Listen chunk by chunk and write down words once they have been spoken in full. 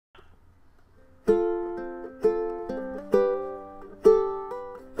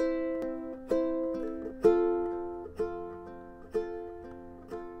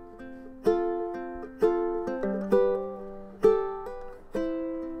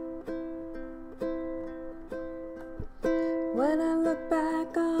When I look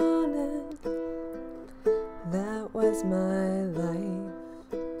back on it, that was my life.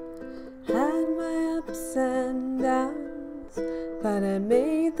 Had my ups and downs, but I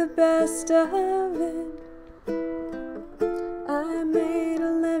made the best of it. I made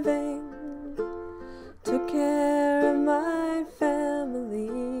a living, took care of my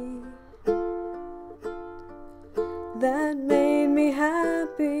family. That made me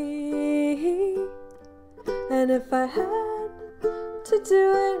happy. And if I had to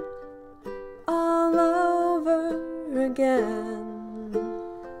do it all over again,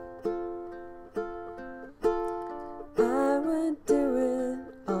 I would do it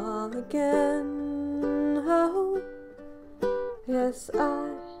all again. Oh, yes,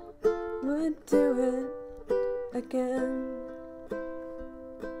 I would do it again.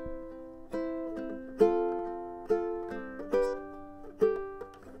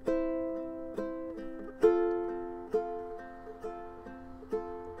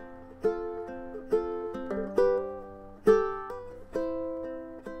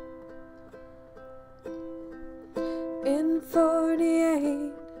 In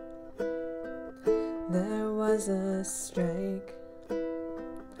 48, there was a strike.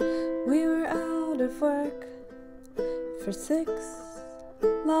 We were out of work for 6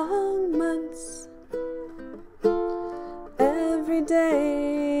 long months. Every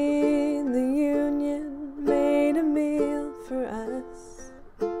day the union made a meal for us.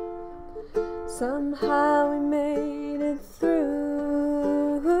 Somehow we made it through.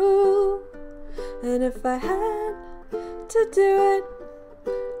 And if I had to do it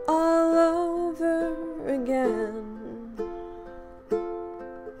all over again,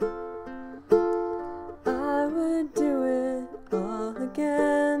 I would do it all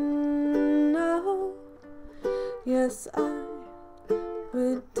again. Oh, yes, I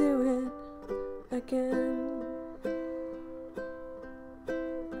would do it again.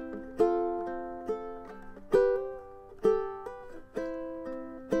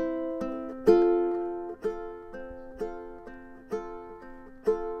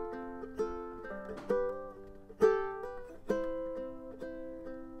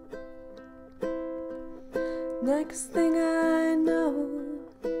 Next thing I know,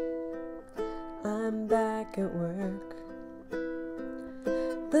 I'm back at work.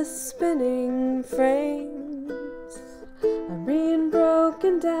 The spinning frames are being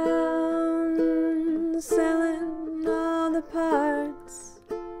broken down, selling all the parts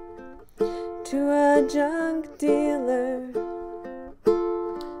to a junk dealer,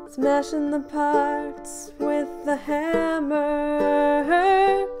 smashing the parts with the hammer.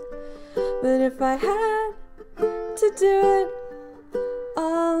 But if I had to do it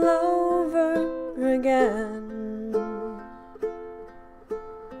all over again,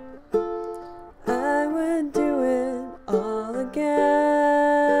 I would do it all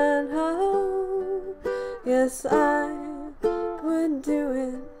again. Oh, yes, I would do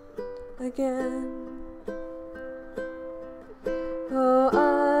it again. Oh, I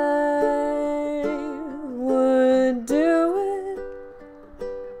would do it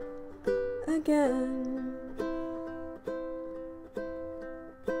again.